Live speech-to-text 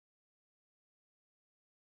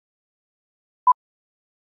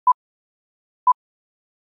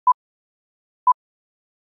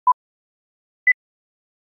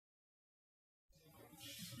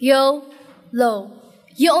Yo, Lo,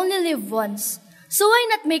 you only live once, so why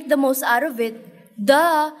not make the most out of it?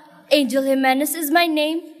 Duh! Angel Jimenez is my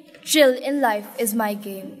name, chill in life is my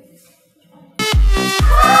game. You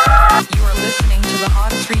are listening to the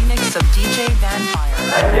hottest remix of DJ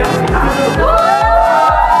Vampire.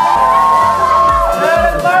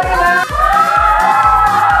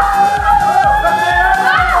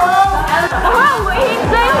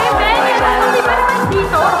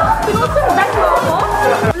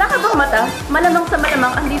 Wala ka bang mata? Malamang sa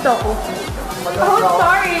malamang, andito ako. Oh,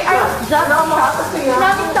 sorry. I was just shocked.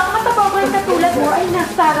 Nakita ang matapagay katulad mo ay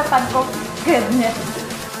nasa harapan ko. Goodness.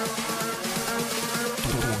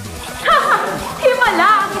 Himala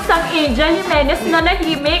ang isang Angel Jimenez na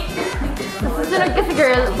nahimik. Susunod kasi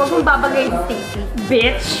girl, huwag mong babagay si Stacy.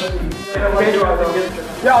 Bitch!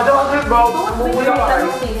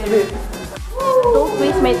 Don't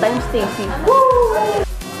waste my time, Stacy.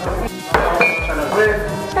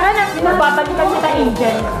 Tara na, magbabalikan kita,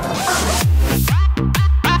 Angel.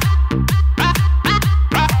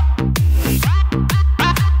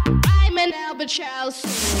 I'm an Albert Charles.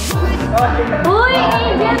 Uy,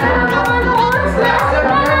 Angel! Ano oras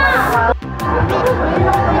na?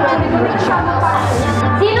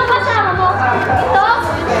 Sino kasama mo? Ito?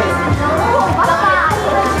 Baka.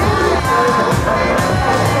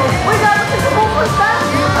 Uy, gano'n siya pupunta?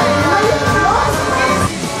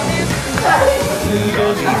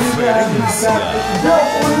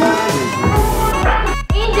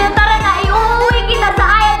 Angel, tara na! Iuuwi kita sa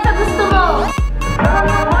ayat sa gusto mo!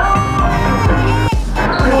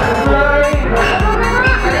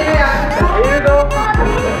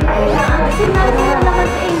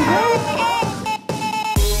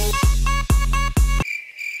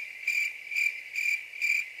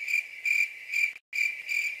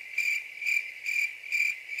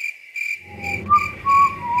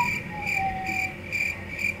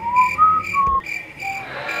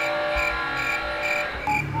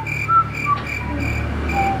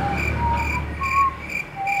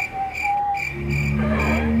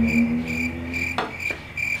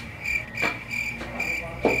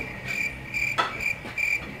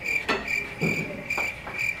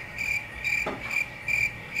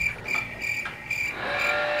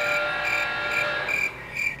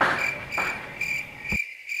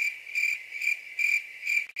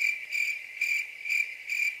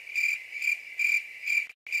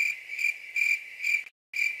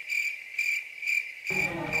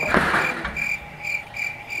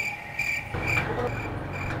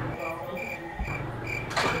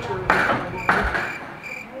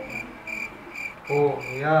 Oh,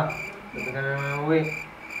 iya. Sabi ka na naman uwi.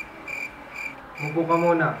 Mupo ka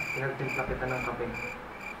muna. Pinagtimpla kita ng kape.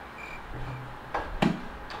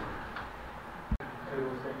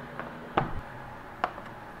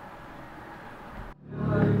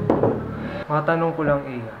 Matanong ko lang,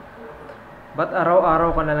 Iya. Ba't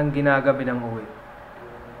araw-araw ka na lang ginagabi ng uwi?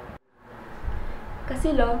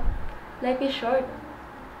 Kasi lo, life is short.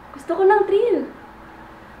 Gusto ko ng thrill.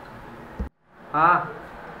 Ah,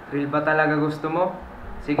 thrill ba talaga gusto mo?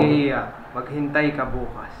 Sige, Iya. Maghintay ka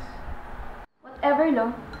bukas. Whatever, lo.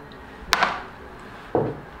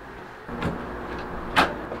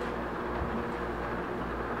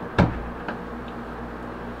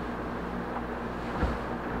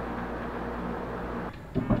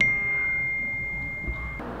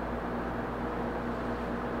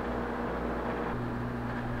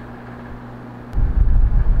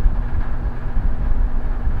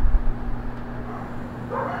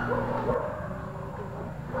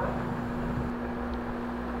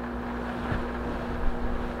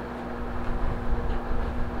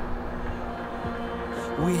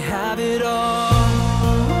 We have it all.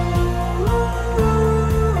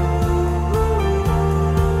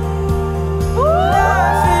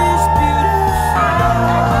 Life is beautiful.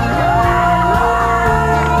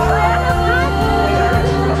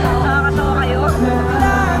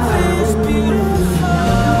 Life is beautiful.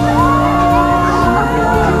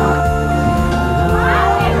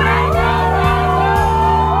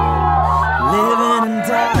 Living and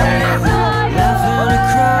dying, laughing and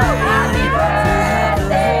crying.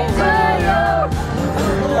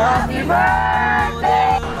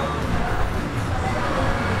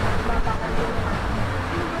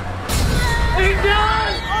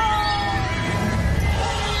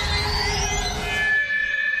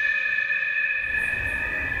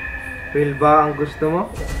 Thrill ba ang gusto mo?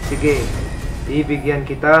 Sige, ibigyan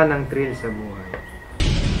kita ng thrill sa buhay.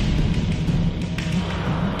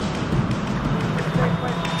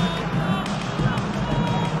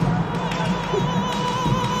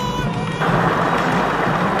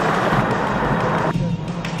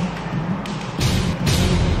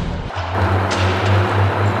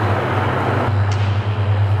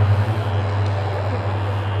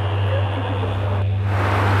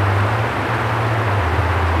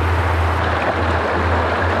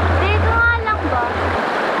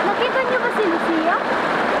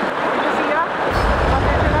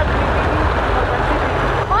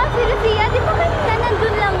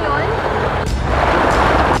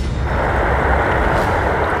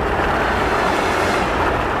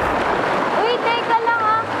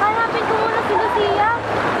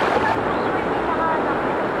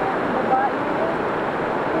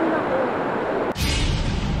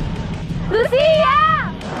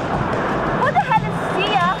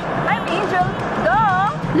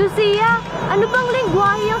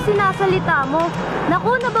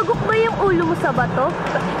 yung ulo mo sa bato?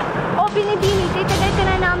 O binibini, kay tagal ka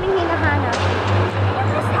na namin hinahanap. Can you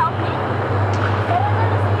please help me? Pero na,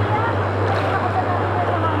 Lucia. Ako sa namin na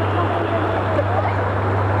namamat ng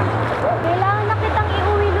kailangan na kitang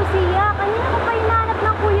iuwi, Lucia. Kanina ko pa hinahanap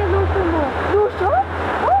ng Kuya Lucio mo. Lucio?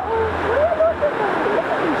 Oo, Kuya Lucio mo.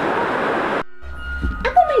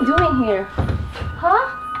 What am I doing here? Ha?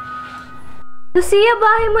 Lucia,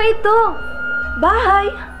 bahay mo ito. Bahay?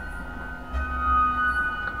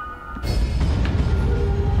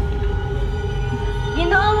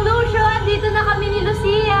 Ginoong Lucio, dito na kami ni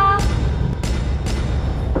Lucia.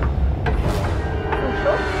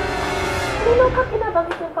 Lucio? Sino ka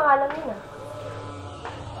pinabagit yung pangalan niya?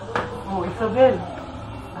 Oh, Isabel.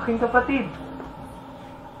 Aking kapatid.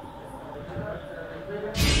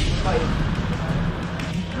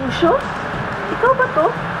 Lucio? Ikaw ba to?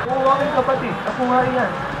 Oo, aking kapatid. Ako nga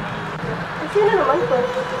yan. Sino naman to?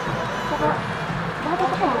 Saka, bakit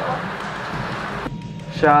ako mo?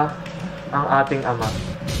 Siya ang ating ama,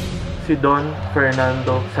 si Don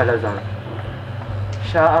Fernando Salazar.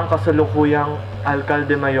 Siya ang kasalukuyang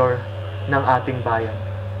alkalde mayor ng ating bayan.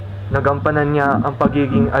 Nagampanan niya ang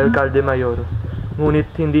pagiging alkalde mayor,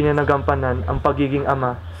 ngunit hindi niya nagampanan ang pagiging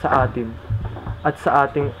ama sa atin at sa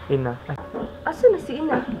ating ina. Asan na si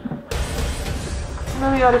Ina? Ano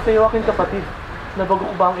nangyari sa iyo, aking kapatid? Nabago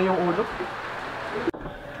ko ba ang iyong ulo?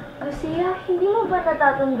 Lucia, hindi mo ba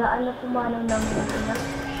natatandaan na pumanaw namin ang ina?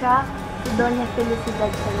 Siya, si Doña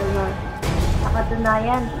Felicidad Salazar. Sa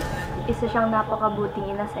katunayan, isa siyang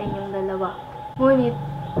napakabuting ina sa inyong dalawa. Ngunit,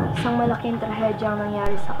 isang malaking trahedya ang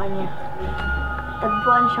nangyari sa kanya.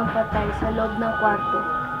 Tagpuan siyang patay sa loob ng kwarto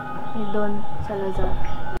ni Don Salazar.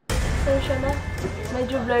 Sensya na.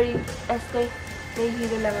 Medyo blurry. Este,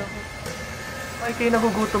 nahihilo lang ako. Ay, kayo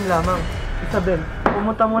nagugutom lamang. Isabel,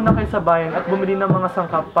 pumunta muna kayo sa bayan at bumili ng mga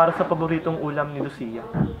sangkap para sa paboritong ulam ni Lucia.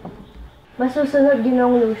 Masusunod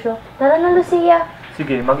Ginoong Lucio. Tara na, Lucia!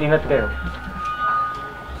 Sige, mag-ingat kayo.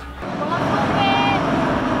 Mga suki!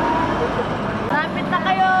 Lapit na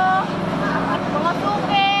kayo! Mga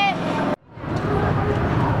suki!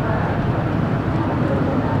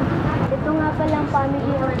 Ito nga palang family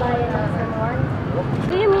ng bayan ng San Juan.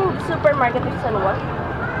 Do you mean supermarket of San Juan?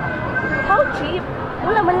 How cheap!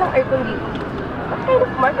 Wala man lang aircon dito. What kind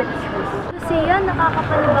of market is this? Lucia,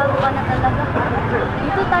 nakakapanibago ka na talaga.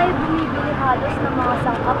 Dito tayo bumibili halos ng mga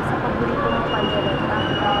sangkap sa paborito mong pandereta.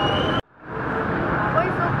 Uy,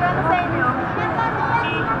 suki, ano sa inyo?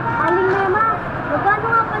 Aling Mema, magkano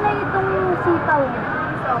nga pala itong sitaw mo?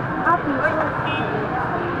 Piso. Piso.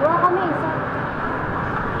 Buha kami isa.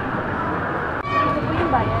 Ito po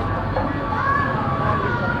yung bayad.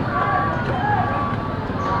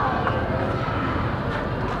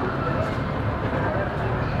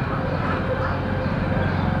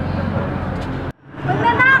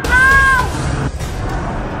 Magnanakaw!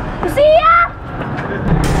 Lucia!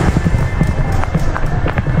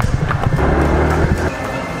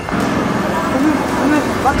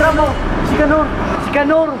 Patra mo! Si Kanor! Si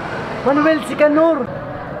Kanor! Manuel, si Kanor!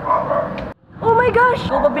 Oh my gosh!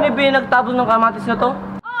 Ikaw ba binibili nagtapos ng kamatis na to?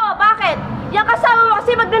 Oo, bakit? Yung kasama mo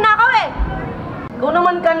kasi magnanakaw eh! Ikaw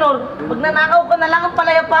naman, Kanor. Magnanakaw ka na lang ang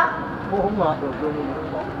palaya pa. Oo nga.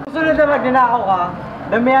 Susunod na magnanakaw ka,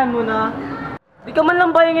 damihan mo na. Di ka man lang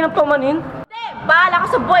bayangin ng pamanin. Hindi! Bahala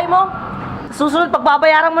ka sa buhay mo! Sa susunod,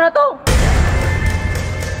 pagbabayaran mo na to.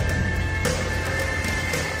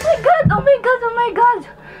 Oh my God! Oh my God! Oh my God!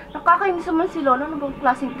 Nakakainis naman si Lola. Ano bang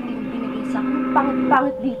klaseng piling binigay sa akin?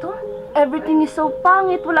 Pangit-pangit dito. Everything is so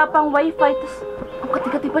pangit. Wala pang wifi. Tapos, ang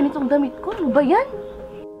kati-kati pa nitong damit ko. Ano ba yan?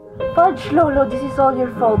 Fudge, Lolo. This is all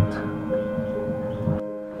your fault.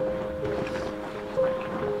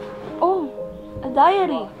 Oh, a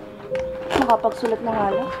diary. Makapagsulat na nga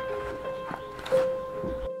lang.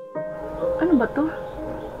 Ano ba to?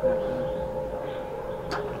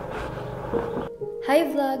 Hi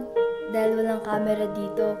vlog! Dahil walang camera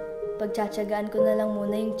dito, pagtsatsagaan ko na lang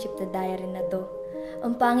muna yung chip na diary na to.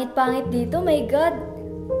 Ang pangit-pangit dito, my God!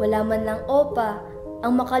 Wala man lang opa,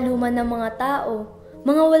 ang makaluma ng mga tao,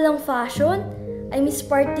 mga walang fashion, I miss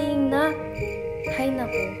partying na. Hay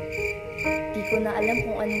nako, di ko na alam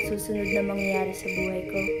kung anong susunod na mangyayari sa buhay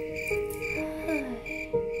ko.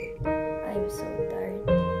 Ay, I'm so tired.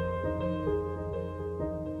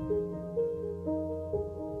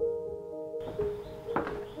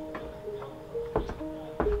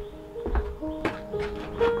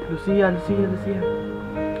 Lucia, Lucia, Lucia.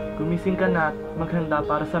 Gumising ka na at maghanda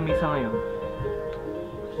para sa misa ngayon.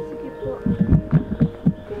 Sige po.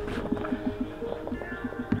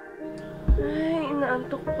 Ay,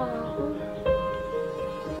 inaantok pa ako.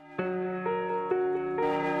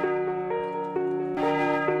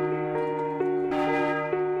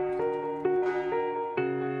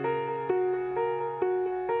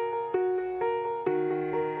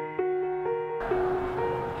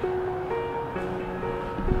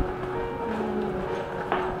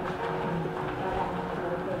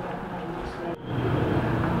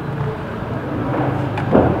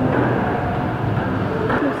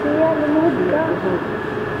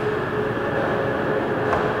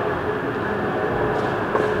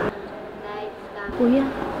 Kuya,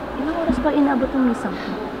 ilang oras pa inabot ng misang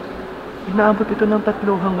ko? Inaabot ito ng 3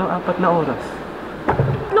 hanggang 4 na oras.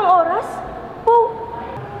 Ilang oras? Po!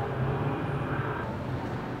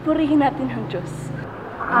 Purihin natin ang Diyos.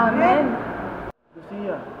 Amen!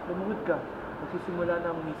 Lucia, lumuhod ka. Magsisimula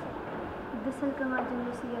na ang misa. Dasal ka nga dyan,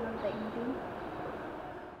 Lucia, ng taimtim.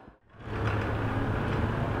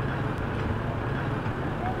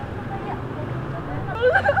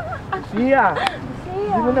 Lucia!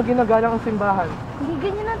 Hindi mo na ginagalang ang simbahan. Hindi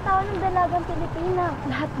ganyan ang tao ng dalagang Pilipina.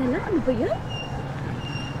 Lahat na lang? Ano ba yan?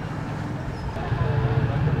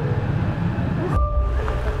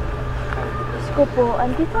 Diyos ko po,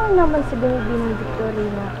 andito na naman si Binibinong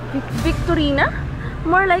Victorina. Victorina?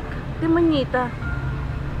 More like Demonita.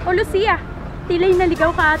 O Lucia, tila'y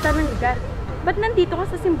naligaw ka ata ng lugar. Ba't nandito ka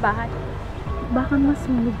sa simbahan? Baka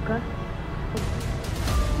masunog ka.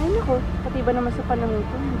 Ay nako, pati ba naman sa panahon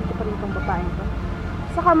ko, hindi ko pa rin itong babaeng to.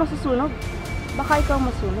 Saka masusunog. Baka ikaw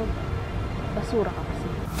masunog. Basura ka kasi.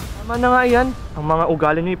 Tama na nga yan. Ang mga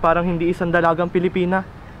ugali niyo ay parang hindi isang dalagang Pilipina.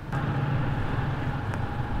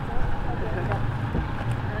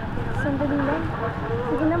 Sandali lang.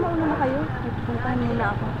 Sige na, mauna na kayo. Nagpupuntahan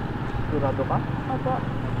muna ako. Sigurado ka? Opo.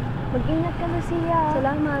 Mag-ingat ka, Lucia.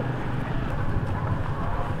 Salamat.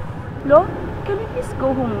 Lo, can we please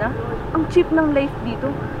go home na? Ang cheap ng life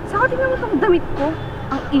dito. Saka tingnan mo itong damit ko.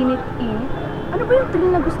 Ang init-init. Ano ba yung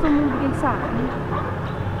tingin na gusto mong bigay sa akin?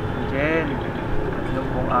 Jen,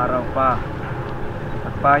 3 araw pa.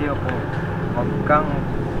 At payo ko, huwag kang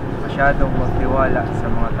masyadong magtiwala sa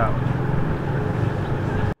mga tao.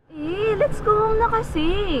 Let's go home na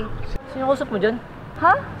kasi. Sino kausap mo dyan?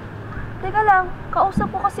 Ha? Teka lang, kausap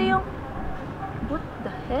ko kasi yung... What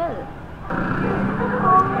the hell?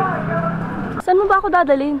 Saan mo ba ako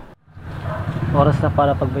dadalhin? Oras na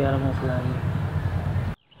para pagbayaran mo sila.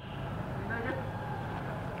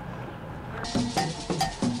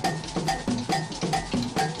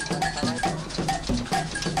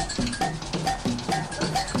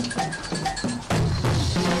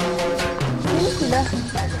 Sino sila?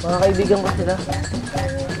 Mga kaibigan ko sila.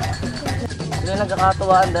 Sila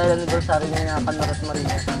nagkakatuwaan dahil anniversary niya ng Kanor at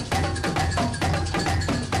Maria.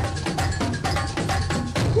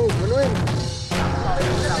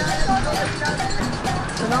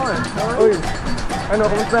 Uy, ano,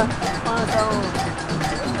 kumusta?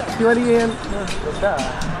 Si Maria yan. Ganda.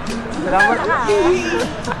 Salamat.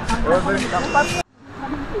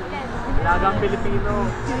 Dalagang Pilipino.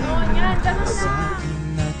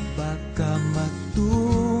 At baka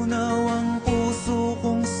matunaw ang puso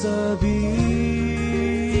kong sabihin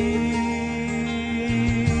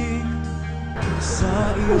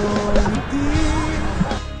sa iyong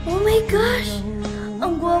Oh my gosh!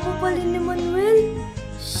 Ang gwapo pala ni Manuel.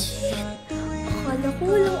 Shit! Akala ko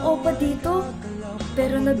walang opa dito.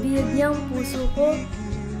 Pero nabiyag niya ang puso ko.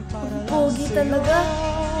 Ang pogi talaga.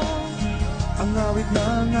 ang awit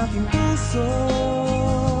ng aking puso.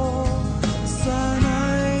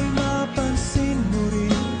 Sana'y mapansin mo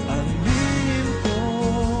rin ang lihim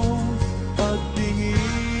kong pagtingin.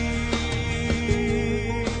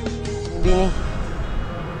 Bini,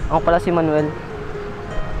 ako pala si Manuel.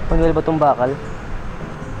 Manuel Batumbakal.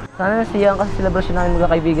 Sana nasiyahan ka sa celebration namin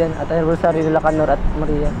magkakaibigan at anniversary nila Kanor at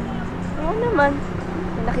Maria. Oo naman.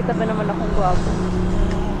 Nakita ba naman akong gwapo?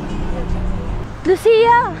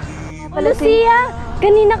 Lucia! Lucia!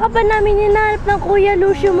 Kanina ka pa namin hinahanap ng Kuya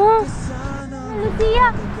Lucio mo.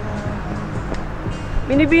 Lucia!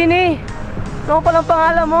 Bini! Ano palang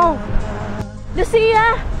pangalan mo?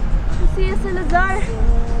 Lucia! Lucia Salazar!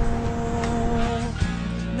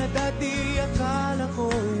 Na dati akala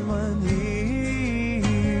ko'y mani,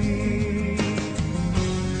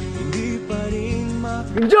 hindi pa rin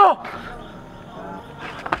Minjo!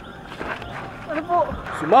 Ano po?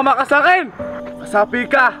 Sumama ka sa akin! Kasapi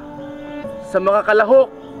ka! Sa mga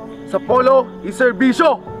kalahok, sa polo,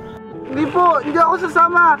 iserbisyo! Hindi po! Hindi ako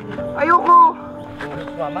sasama! Ayoko!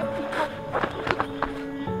 Sumama?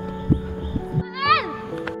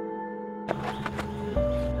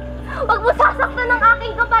 Huwag mo sasaktan ng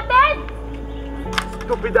aking kapatid!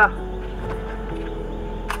 Stupida!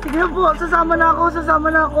 Sige po! Sasama na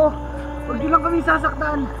ako! Huwag niyo lang kami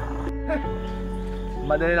sasaktan!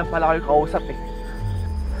 Madali lang pala kayo kausap eh.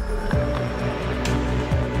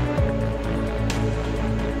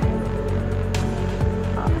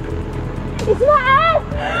 Ismael!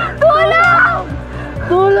 Tulong!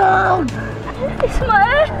 Tulong!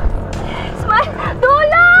 Ismael! Ismael!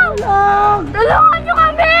 Tulong! Tulungan niyo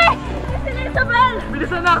kami! Si Isabel!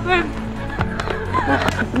 Bilisan natin!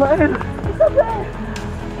 Ismael! Isabel!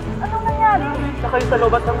 Anong nangyari? Na kayo sa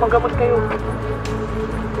lobat ng manggamot kayo.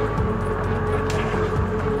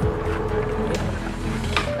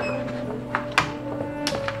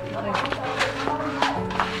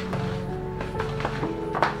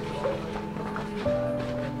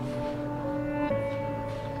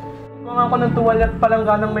 ng tuwalya at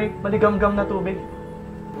palangga ng may maligamgam na tubig.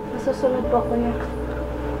 Masusunod po ako niya.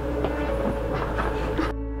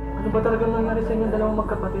 Ano ba talagang nangyari sa inyong dalawang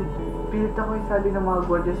magkapatid? Pilit ako isali ng mga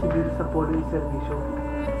Guardia Civil sa polo ng serbisyo.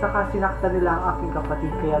 Saka sinakta nila ang aking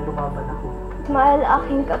kapatid kaya lumaban ako. Mahal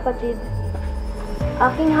aking kapatid.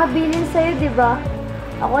 Aking habilin sa'yo, di ba?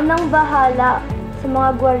 Ako nang bahala sa mga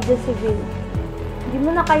Guardia Civil. Hindi mo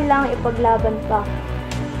na kailangang ipaglaban pa.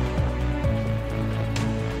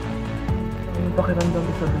 Anong pakiramdam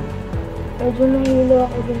ko sa'yo? Medyo nahihilo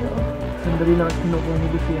ako, Ginoo. Sandali lang at kinukuha ni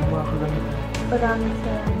Lucy ang mga kagamitan. Maraming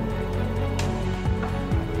salamat.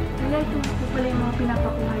 Wala, ito po pala yung mga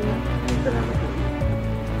pinapakuha niyo. Salamat po.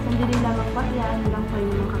 Sandali lamang pa, iyaan lang kayo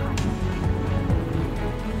ng kakain.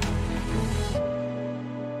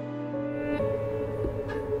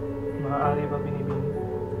 Maaari ba binibini?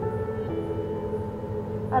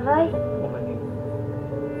 Aray, Umanin.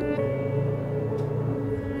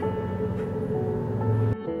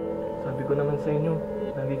 Sabi ko naman sa inyo,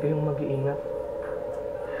 lagi kayong mag-iingat.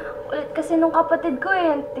 ulit kasi nung kapatid ko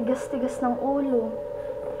eh. Ang tigas-tigas ng ulo.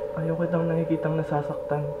 Ayaw kitang nakikitang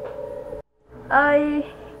nasasaktan. Ay,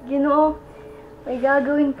 Ginoo. May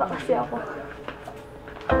gagawin pa kasi ako.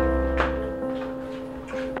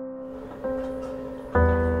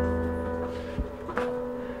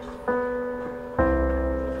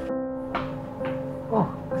 Oh,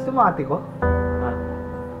 gusto mo ate ko?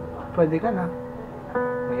 Pwede ka na.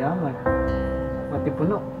 Mayaman.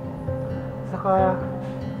 Matipuno. Saka,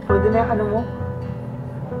 pwede na yung ano mo?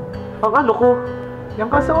 Ang ano ko? Yung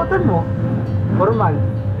kasuotan mo. Formal.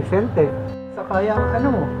 Decente. Saka yung ano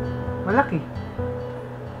mo? Malaki.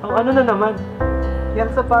 Ang ano na naman?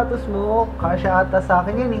 Yung sapatos mo, kasya ata sa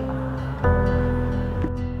akin yan eh.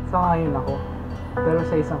 Sangayon ako. Pero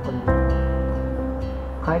sa isang kondisyon.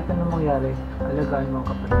 Kahit anong mangyari, alagaan mo ang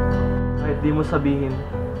kapatid mo. Kahit di mo sabihin,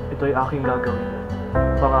 ito'y aking gagawin.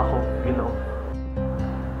 Pangako, Ginoo.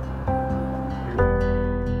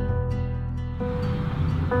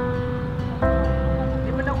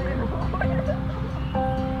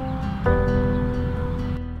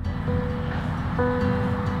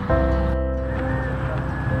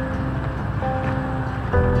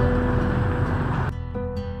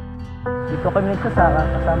 Dito kami nagsasaka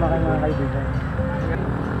kasama kay mga kaibigan.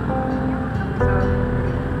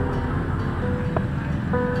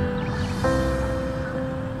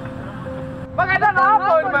 Magandang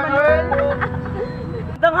hapon, Manuel!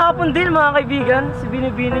 Magandang hapon din mga kaibigan, si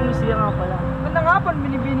Binibining Lucia nga pala. Magandang hapon,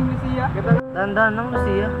 Binibining Lucia. Dahan-dahan lang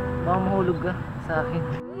Lucia, baka mahulog ka sa akin.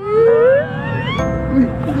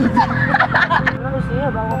 Ano Lucia,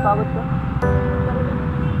 baka mapagod ka?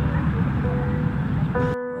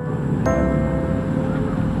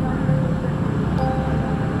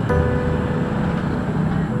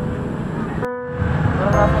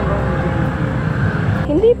 Parang nasan ba yung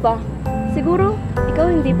Hindi pa. Siguro, ikaw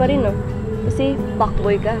hindi pa rin, no? Kasi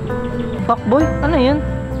fuckboy ka. fuckboy? Ano yan?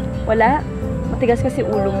 Wala. Matigas kasi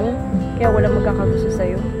ulo mo. Kaya wala magkakagusto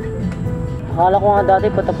sa'yo. Akala ko nga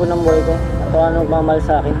dati patapon ng buhay ko at ano nagmamahal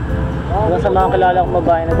sa akin. Hanggang sa mga kilala kong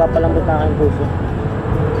babae nagpapalambot na aking puso.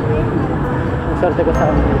 Ang swerte ko sa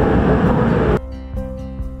kanila.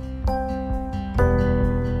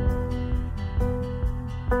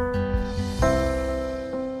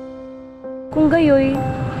 Kung gayoy,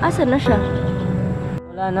 asan na siya?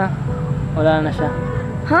 Wala na. Wala na siya.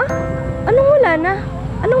 Ha? Anong wala na?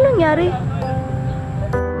 Anong nangyari?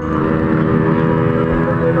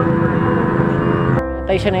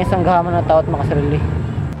 Natay siya ng isang gahaman na tao at makasarili.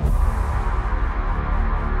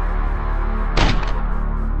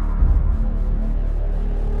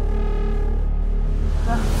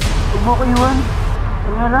 Huwag mo ko iwan.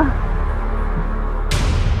 Pamela!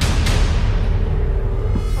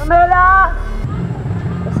 Pamela!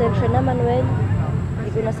 Pasensya na, Manuel. Hindi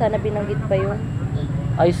ko na sana binanggit pa yun.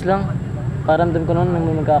 Ayos lang. Paramdam ko noon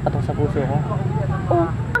may magkakatok sa puso ko. Oh,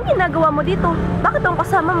 ang ginagawa mo dito? Bakit ang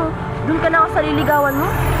kasama mo? Doon ka na sa liligawan mo?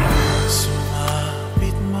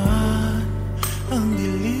 Sumapit man ang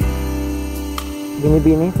dilim.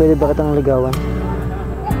 Binibini, pwede ba kitang ligawan?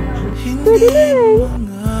 Hindi mga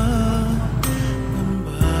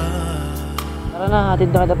Tara na, hatid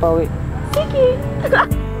na kita pauwi. Sige!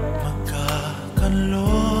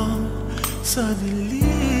 magkakanlong sa dilim.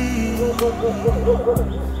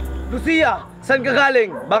 Lucia, saan ka galing?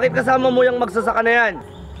 Bakit kasama mo yung magsasaka na yan?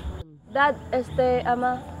 Dad,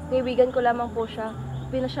 ama, kaibigan ko lamang po siya.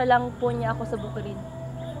 Pinasya lang po niya ako sa Bukirin.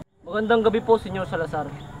 Magandang gabi po, Senyor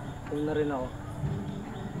Salazar. Kung na rin ako.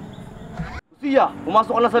 Lucia,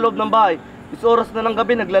 pumasok ka na sa loob ng bahay. Is oras na ng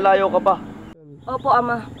gabi, naglalayo ka pa. Opo,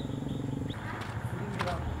 ama.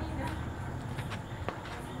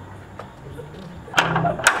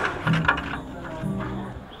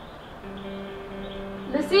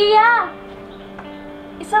 Lucia!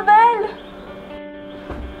 Isabel!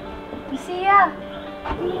 Lucia!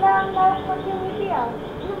 Tila ang lawak pag yung ngiti ah.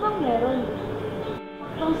 Ano bang meron?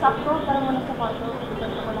 Kung sakto, tara mo na sa kwarto.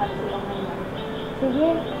 Tignan ko lahat sila ngayon. Sige.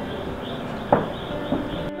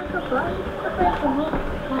 Ano ba? Kapaya ko mo.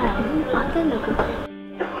 Talaga.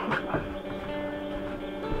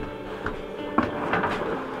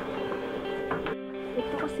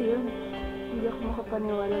 Ito kasi yun. Hindi ako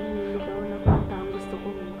makapaniwala na niligaw na kanta ang gusto ko.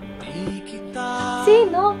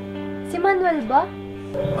 Sino? Si Manuel ba?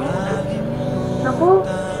 Naku,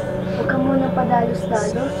 huwag ka muna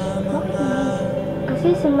padalos-dalos. Bakit naman? Kasi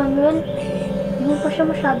si Manuel, hindi pa siya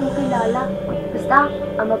masyadong kilala. Basta,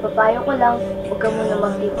 ang mapapayo ko lang, huwag ka muna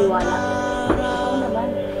magtitiwala. Oo naman,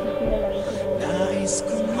 nakilala ko. Nais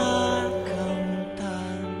ko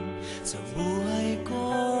makamtan sa buhay ko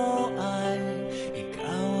ay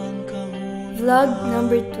ikaw ang kahulugan. Vlog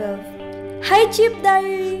number 12. Hi, Chip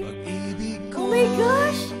Diary! Oh my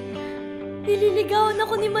gosh! Nililigawan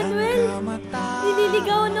ako ni Manuel!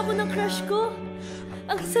 Nililigawan ako ng crush ko!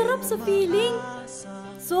 Ang sarap sa feeling!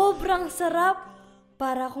 Sobrang sarap!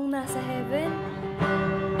 Para akong nasa heaven.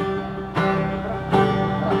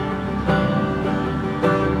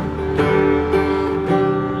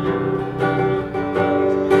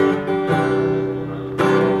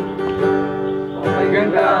 May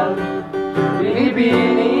gandang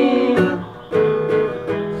binibini,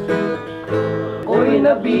 ako'y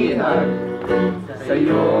nabihag sa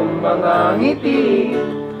iyong mga ngiti.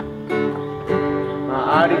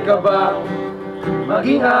 Maaari ka bang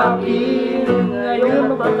maging akin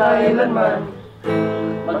ngayon magpakailanman?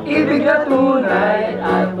 Pag-ibig na tunay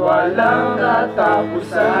at walang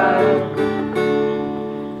katapusan.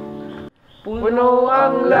 Puno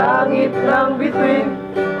ang langit ng bituin,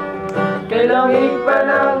 kay langit pa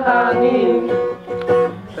ng hangin.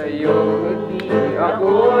 Sa iyong ngiti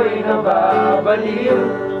ako'y nababaliw,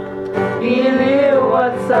 iliw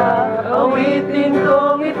at sa awitin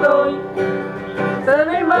kong ito'y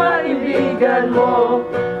sana'y maibigan mo.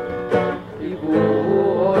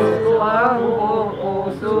 Ibuhos ko ang buong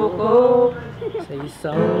puso ko sa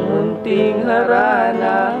isang munting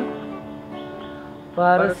harana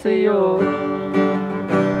para sa'yo.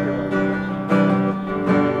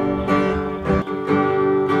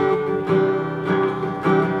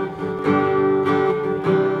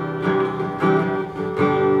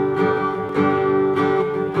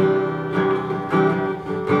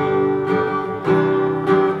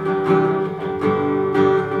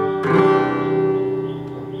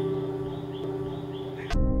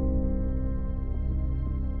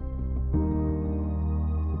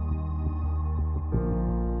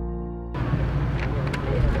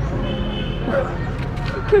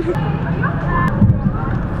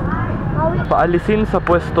 Paalisin sa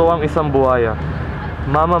pwesto ang isang buhaya.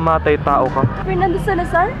 Mamamatay tao ka. Fernando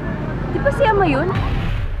Salazar? Di ba si Ama yun?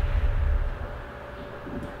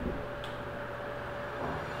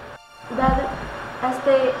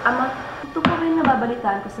 Ama, ito po rin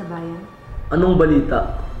nababalitaan ko sa bayan. Anong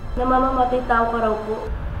balita? Namamatay tao ka raw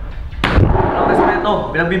po. Ang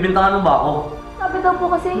respeto, pinagbibintangan mo ba ako? Sabi daw po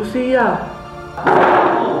kasi... Lucia!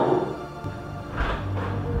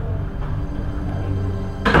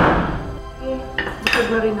 Busog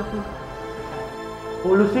na rin ako.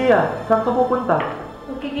 Oh, Lucia, saan ka pupunta?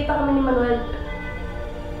 Magkikita kami ni Manuel.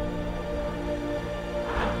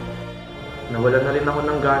 Nawala na rin ako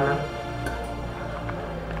ng gana.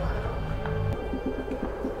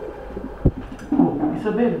 Oh,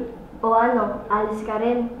 Isabel! O ano, alis ka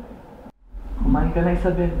rin. Kumain ka na,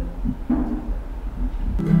 Isabel.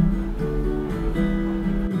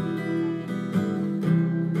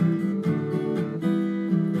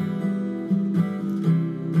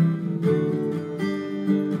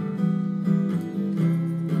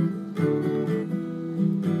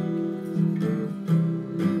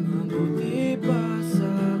 Mabuti pa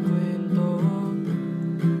sa kwento,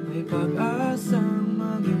 may pag-asang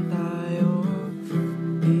maging tayo.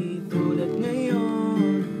 Di tulad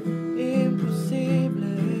ngayon,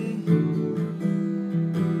 imposible.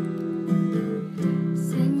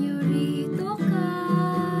 Senyorito ka,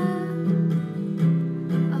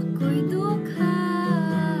 ako'y dukha.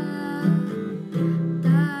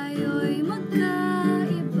 Tayo'y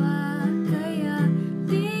magkaiba, kaya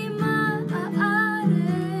di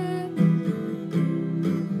maaari.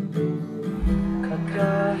 At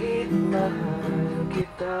kahit mahal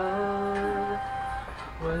kita,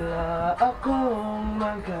 wala akong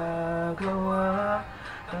magagawa.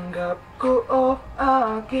 Tanggap ko o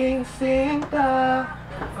aking sinta,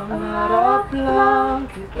 pangarap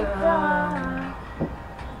lang kita.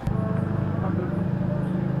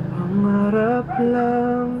 Ang Pangarap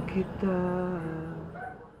lang kita.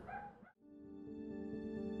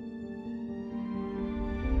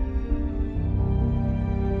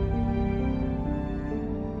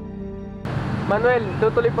 Manuel,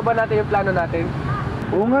 tutuloy pa ba natin yung plano natin?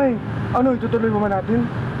 Oo nga eh. Ano, itutuloy mo ba natin?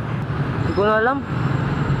 Hindi ko na alam.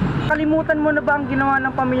 Kalimutan mo na ba ang ginawa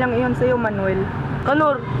ng pamilyang iyon sa'yo, Manuel?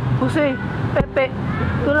 Kanor, Jose, Pepe,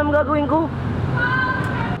 ito lang gagawin ko.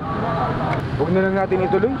 Huwag na lang natin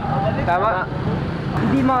ituloy. Tama.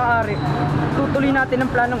 Hindi maaari. Tutuloy natin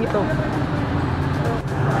ang planong ito.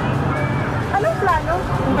 Anong plano?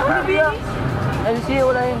 Ay, Lucia,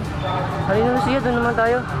 wala yun. Halina, Lucia, doon naman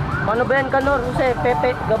tayo. Paano ba yan, Kanor, Jose,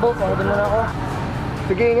 Pepe, Gabo? Doon muna ako.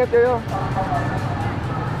 Sige, ingat kayo.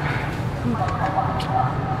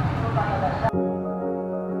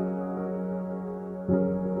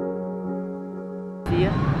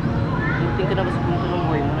 Lucia, tingin ka na ba sa punto ng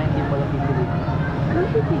buhay mo na hindi pala pipili? Anong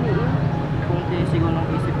pipiliin? Kung sigaw ng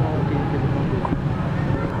isip mo, tinitili mo.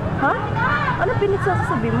 Ha? Ano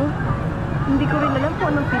pinagsasasabi mo? Hindi ko rin alam kung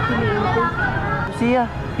anong pipiliin ko. Lucia,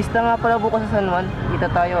 pista nga pala bukas sa San Juan. Kita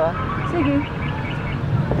tayo ah. Sige.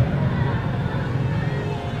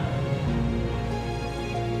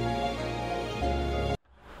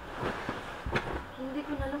 Hindi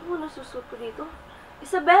ko na alam kung nasusuot ko dito.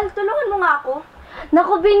 Isabel, tulungan mo nga ako.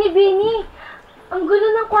 Naku, Bini! Ang gulo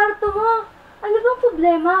ng kwarto mo. Ano bang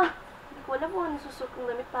problema? Hindi ko alam kung ano nasusuot kong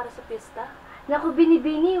damit para sa pista. Naku,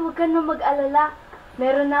 Bini, huwag ka na mag-alala.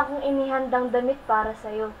 Meron na akong inihandang damit para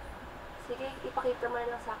sa'yo. Sige, ipakita mo na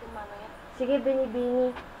lang sa akin mamaya. Sige,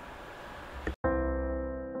 Bini.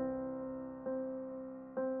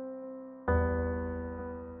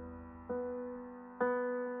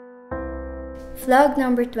 Vlog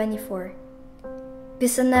number 24.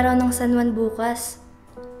 Pista na raw ng San Juan bukas.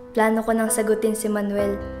 Plano ko nang sagutin si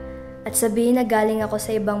Manuel at sabihin na galing ako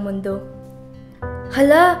sa ibang mundo.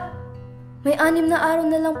 Hala! May 6 na araw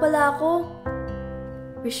na lang pala ako.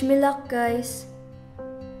 Wish me luck, guys.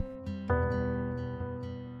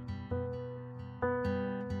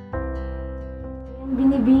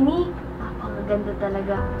 Ayan, Bini. Napakaganda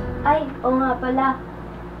talaga. Ay, oo nga pala.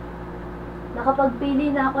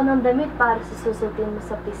 Nakapagpili na ako ng damit para sa susutin mo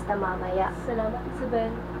sa pista mamaya. Salamat,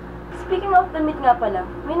 Isabel. Speaking of damit nga pala,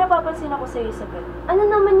 may napapansin ako sa'yo, Isabel. Ano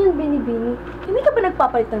naman yun, Bini? Hindi ka ba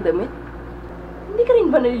nagpapalit ng damit? Hindi ka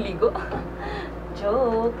rin ba naliligo?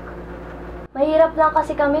 Joke. Mahirap lang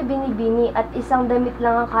kasi kami, Bini, at isang damit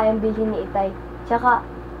lang ang kayang bilhin ni Itay. Tsaka,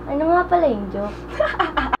 ano nga pala yung joke?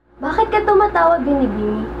 Bakit ka tumatawa, Bini?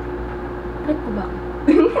 Bakit po ba?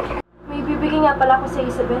 May bibigyan nga pala ako sa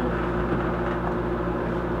Isabel.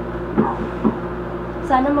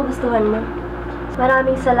 Sana magustuhan mo.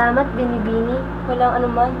 Maraming salamat, Bini. Walang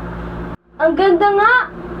anuman. Ang ganda nga!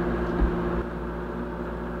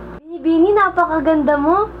 Bini, napakaganda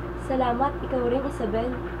mo. Salamat, ikaw rin,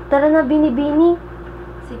 Isabel. Tara na, Bini.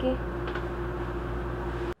 Sige.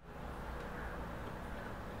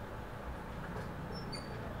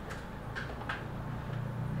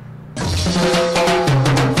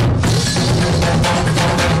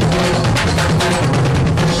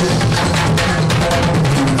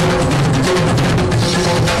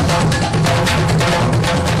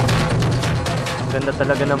 Ganda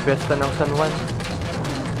talaga ng piyesta ng San Juan.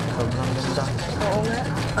 Sobrang ganda. Oo nga,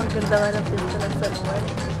 ang ganda nga ng pista ng San Juan.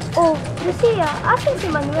 Oh, Lucia, asan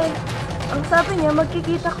si Manuel? Ang sabi niya,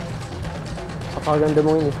 magkikita ko. Kapaganda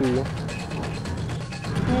mo yun, Lucia.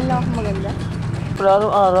 Ngayon lang ako maganda. Pero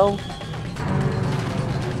araw-araw.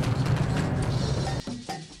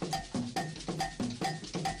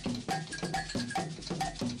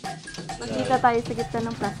 Magkita tayo sa gitna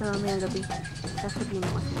ng plaza mamayang gabi. Sasabihin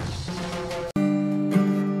mo kasi.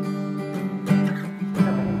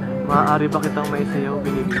 Maaari ba kitang maisayaw,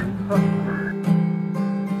 Bini?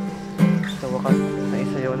 Sa wakas,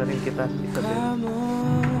 naisayaw na rin kita, Isabel.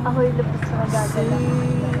 Ako'y lupos na gagala.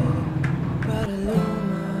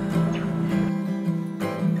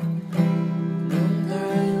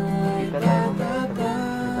 Kita tayo, Isabel.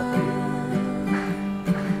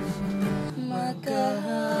 Kita tayo.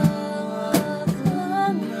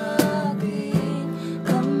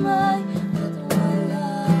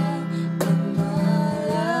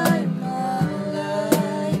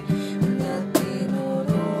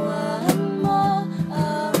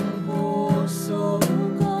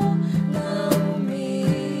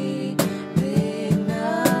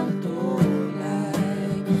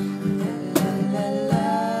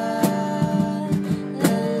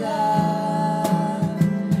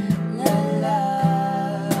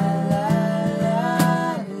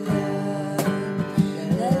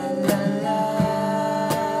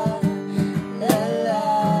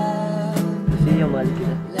 Lucia, mahal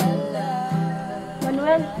kita.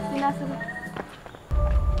 Manuel, sinasagot.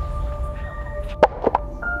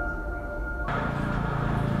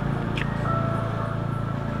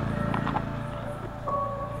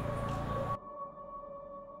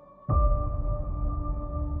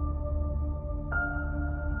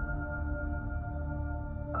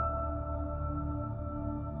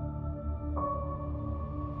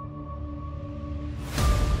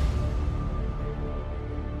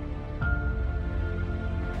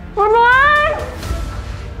 Manuel!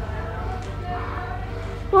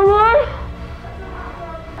 Manuel!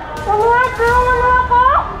 Manuel, tulungan mo ako!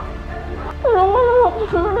 Tulungan mo ako,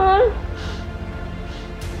 Manuel!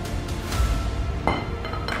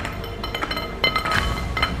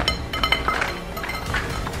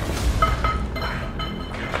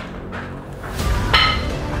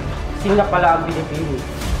 Sino pala ang pinipili?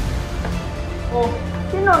 Oh,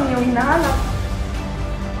 sino ang iyong hinahanap?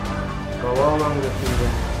 Kawawang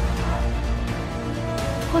Lucia.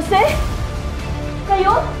 Jose?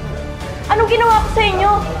 Kayo? Anong ginawa ko sa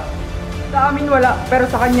inyo? Sa amin wala, pero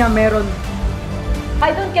sa kanya meron.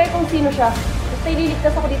 I don't care kung sino siya. Basta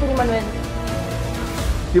ililigtas ako dito ni Manuel.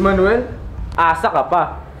 Si Manuel? Asa ka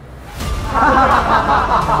pa.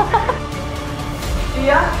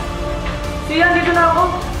 Sia? Sia, dito na ako.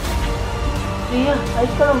 Sia,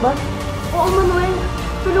 ayos ka lang ba? Oo, Manuel.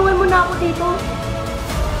 Tulungan mo na ako dito.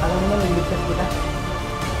 Alam mo na, niligtas kita.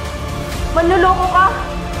 Manloloko ka!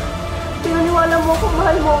 Pinaniwala mo ako,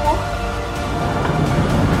 mahal mo ako.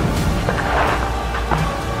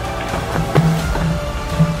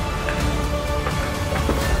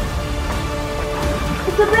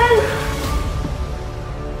 Isabel!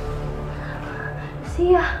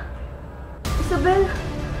 Sia! Isabel!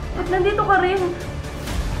 Ba't nandito ka rin?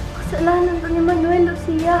 Kasalanan to ni Manuel,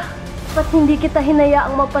 Lucia. Ba't hindi kita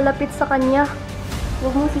hinayaang mapalapit sa kanya?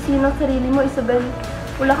 Huwag mong sisihin ang sarili mo, Isabel.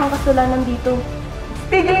 Wala kang kasalanan dito.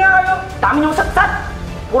 Tigil nga kayo! Dami niyong satsat!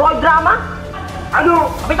 Puro kayo drama!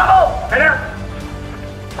 Ano? Kapit ako! Kaya!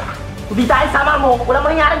 Hindi dahil sama mo, walang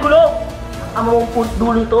mangyaring gulo! Ang mga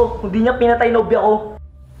dulo to, hindi niya pinatay nobya ko.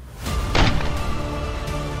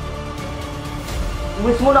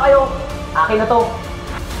 Uwis muna kayo! Akin na to!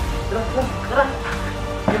 Tara, tara, tara!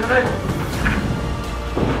 Sige na rin!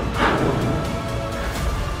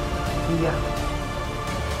 Sige.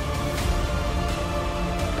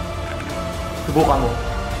 Subukan mo.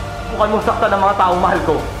 Subukan mo saktan ng mga taong mahal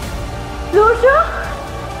ko. Lucia?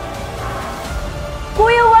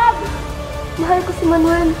 Kuya, wag! Mahal ko si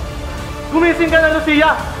Manuel. Gumising ka na,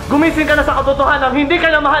 Lucia! Gumising ka na sa katotohanan. Hindi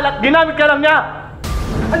ka na mahal at ginamit ka lang niya!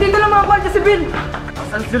 Andito lang mga Guardia Civil!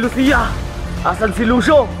 Asan si Lucia? Asan si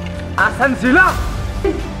Lucio? Asan sila?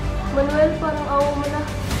 Manuel, parang awa mo na.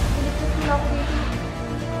 Iligtas mo na ako dito.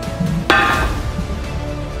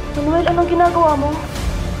 Manuel, anong ginagawa mo?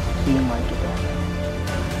 Sia, mahal kita.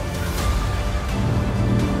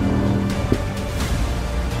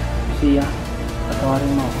 Lucia,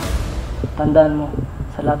 patawarin mo ako. Tandaan mo,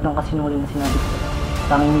 sa lahat ng kasinungaling na sinabi ko,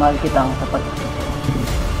 tanging mahal kita ang sapat.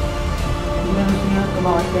 Hindi na, Lucia,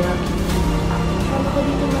 tumakas ka na. Ano ka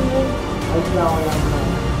dito, Manuel? Ayos lang ako lang.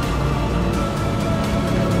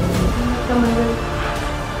 Ito, Manuel.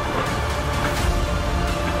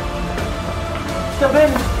 Isabel!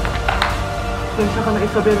 Tensya ka na,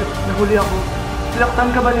 Isabel. Nahuli ako. Sinaktan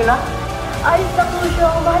ka ba nila? Ayos na, Lucio.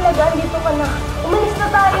 Ang mahalaga, dito ka na. Umalis na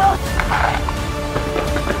tayo!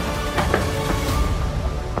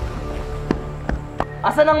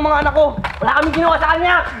 Asan ang mga anak ko? Wala kaming ginawa sa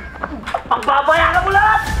kanya! Pagbabayaran mo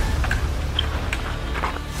lahat!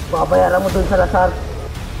 Babayaran mo dun sa Salazar.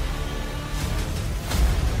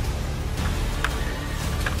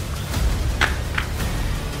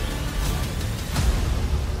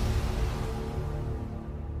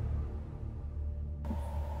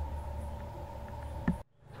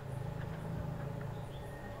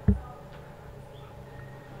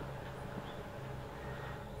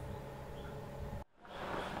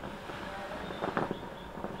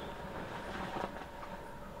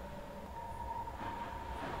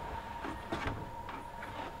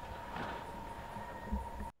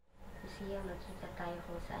 Lucia, magkita tayo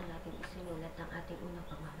kung saan natin isinulat ang ating unang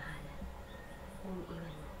pagmamahalan. Kung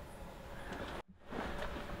iwan mo.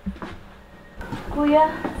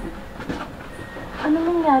 Kuya, ano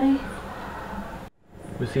nangyari?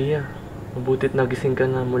 Lucia, mabutit nagising ka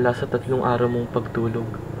na mula sa 3 araw mong pagtulog.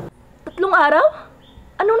 3 araw?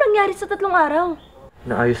 Anong nangyari sa 3 araw?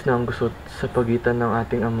 Naayos na ang gusot sa pagitan ng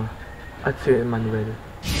ating ama at si Emmanuel.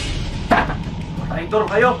 Traitor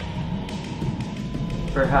kayo!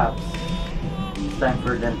 Perhaps, it's time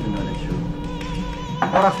for them to know the truth.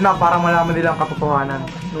 Oras na para malaman nilang katotohanan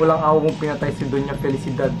na walang awa mong pinatay si Doña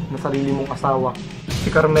Felicidad na sarili mong asawa, si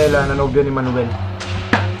Carmela na nobya ni Manuel.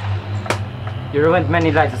 You ruined many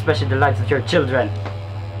lives, especially the lives of your children.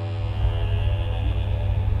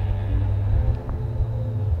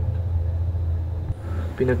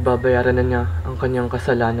 Pinagbabayaran na niya ang kanyang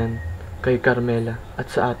kasalanan kay Carmela at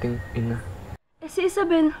sa ating ina. Si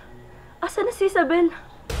Isabel. Asa na si Isabel?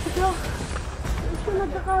 Ito. Ito,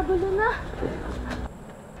 nagkakagulo na.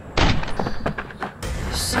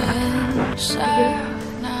 Sensya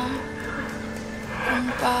na kung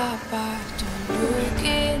papatulugin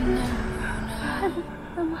na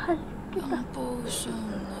Mahal kita. ang puso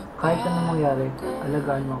na Kahit anong mangyari,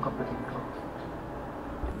 alagaan mo ang kapatid ko.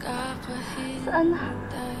 Sana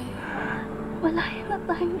malayo na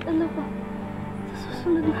tayong dalawa sa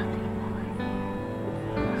susunod nating buhay.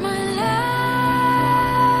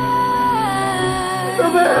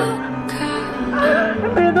 Isabel!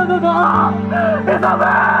 Hindi ito totoo!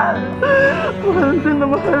 Isabel! Mahal din na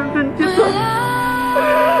mahal din kita!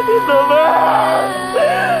 Isabel!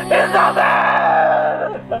 Isabel!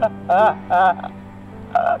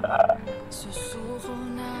 susuko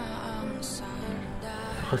na ang sanda.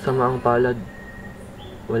 Kasamaang palad,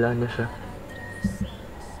 wala na siya.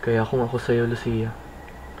 Kaya kung ako sa'yo, Lucia,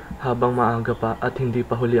 habang maaga pa at hindi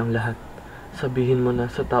pa huli ang lahat, sabihin mo na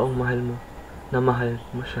sa taong mahal mo na mahal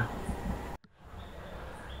mo siya.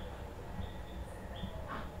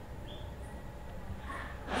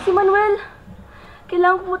 Si Manuel!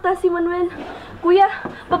 Kailangan ko pumunta si Manuel. Kuya,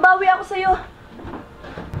 babawi ako sa'yo.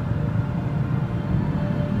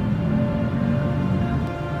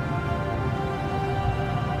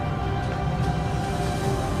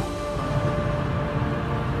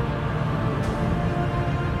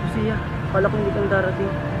 Lucia, akala ko hindi kang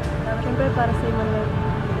darating. Siyempre, para sa Manuel.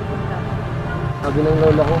 Sabi ng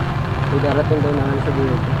lola ko, may darating daw naman sa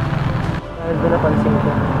buhay ko. Dahil doon napansin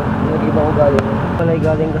ko, nag-iba ko galing. Pala'y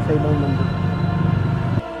galing ka sa ibang mundo.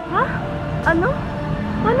 Ha? Ano?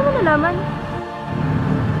 Paano mo nalaman?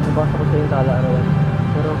 Nabasa ko sa iyong tala-arawan.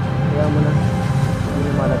 Pero, kaya mo na, hindi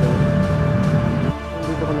na malagay.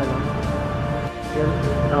 Nandito ko na lang. Yan,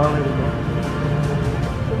 tawag mo dito.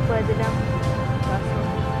 Kung pwede lang. Kaso,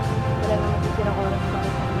 wala nang natitirang oras para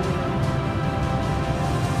sa akin.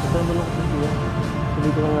 Ito ang bulong ko sa siya. Sabi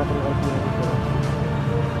ko lang natin ang oras na ito.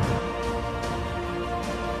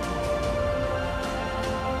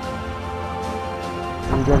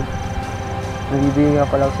 Andiyan. Nabibigay nga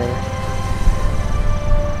pala ako sa'yo.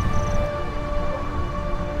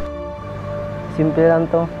 Simple lang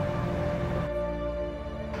to.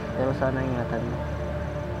 Pero sana ingatan mo.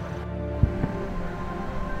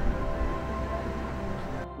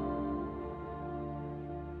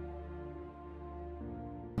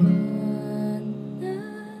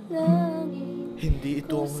 Hindi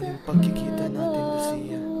ito ang huling pagkikita natin,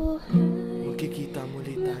 Lucia. Magkikita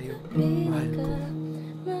muli tayo, mahal ko.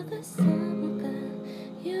 Makasama ka,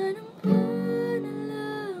 yan ang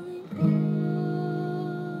panalangin ko.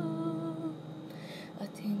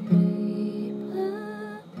 At hindi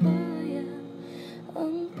papayag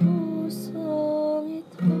ang pusong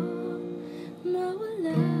ito.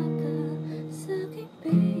 Mawala ka sa aking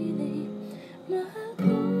piling, mahal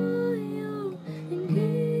ko yung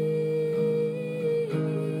hindi.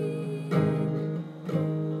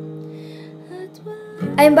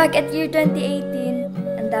 I'm back at year 2018.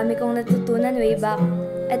 Ang dami kong natutunan way back.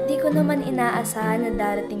 At di ko naman inaasahan na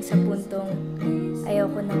darating sa puntong ayaw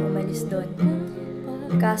ko nang umalis doon.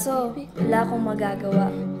 Kaso, wala akong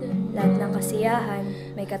magagawa. Lahat ng kasiyahan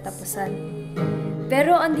may katapusan.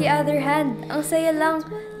 Pero on the other hand, ang saya lang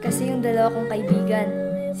kasi yung dalawa kong kaibigan,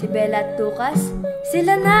 si Bella at Lucas,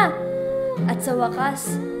 sila na! At sa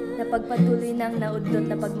wakas, napagpatuloy ng naudlot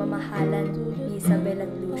na pagmamahalan ni Isabel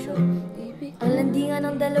at Lucio. Ang landingan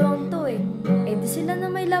ng dalawang to eh di sila na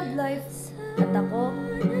may love life. At ako,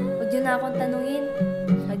 huwag yun na akong tanungin,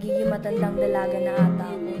 magiging matandang dalaga na ata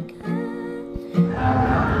ako.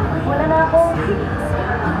 Wala na ako.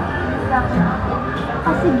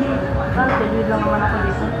 Sige. Schedule lang naman ako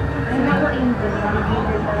dito. Hindi ako Angel.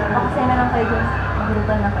 Ako sa'yo na lang kayo dun.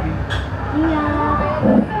 Magulutan na kayo. Ingat!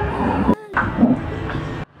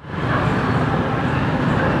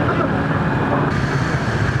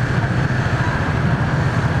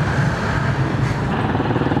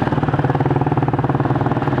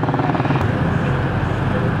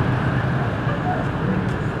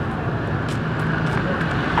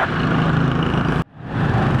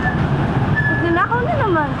 Nagnanakaw na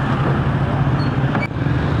naman.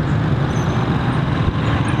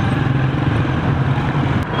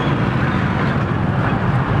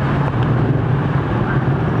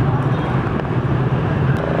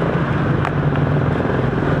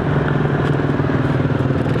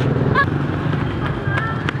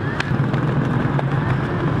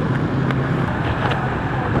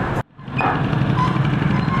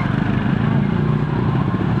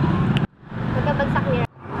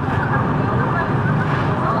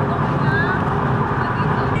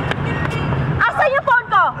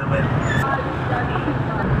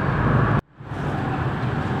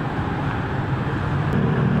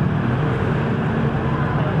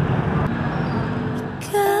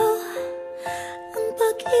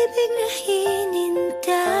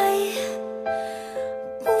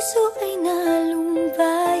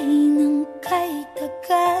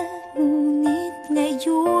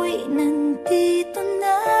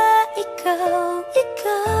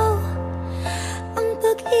 ikaw ang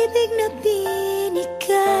pag-ibig na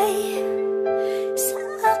binigay sa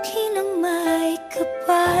akin ang may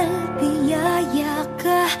kapal. Biyaya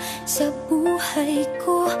ka sa buhay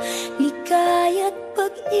ko, ligaya't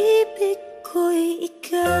pag-ibig ko'y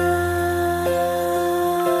ikaw.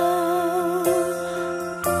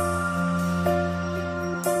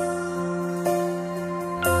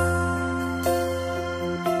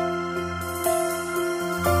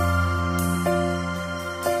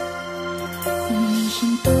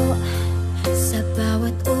 Umihinto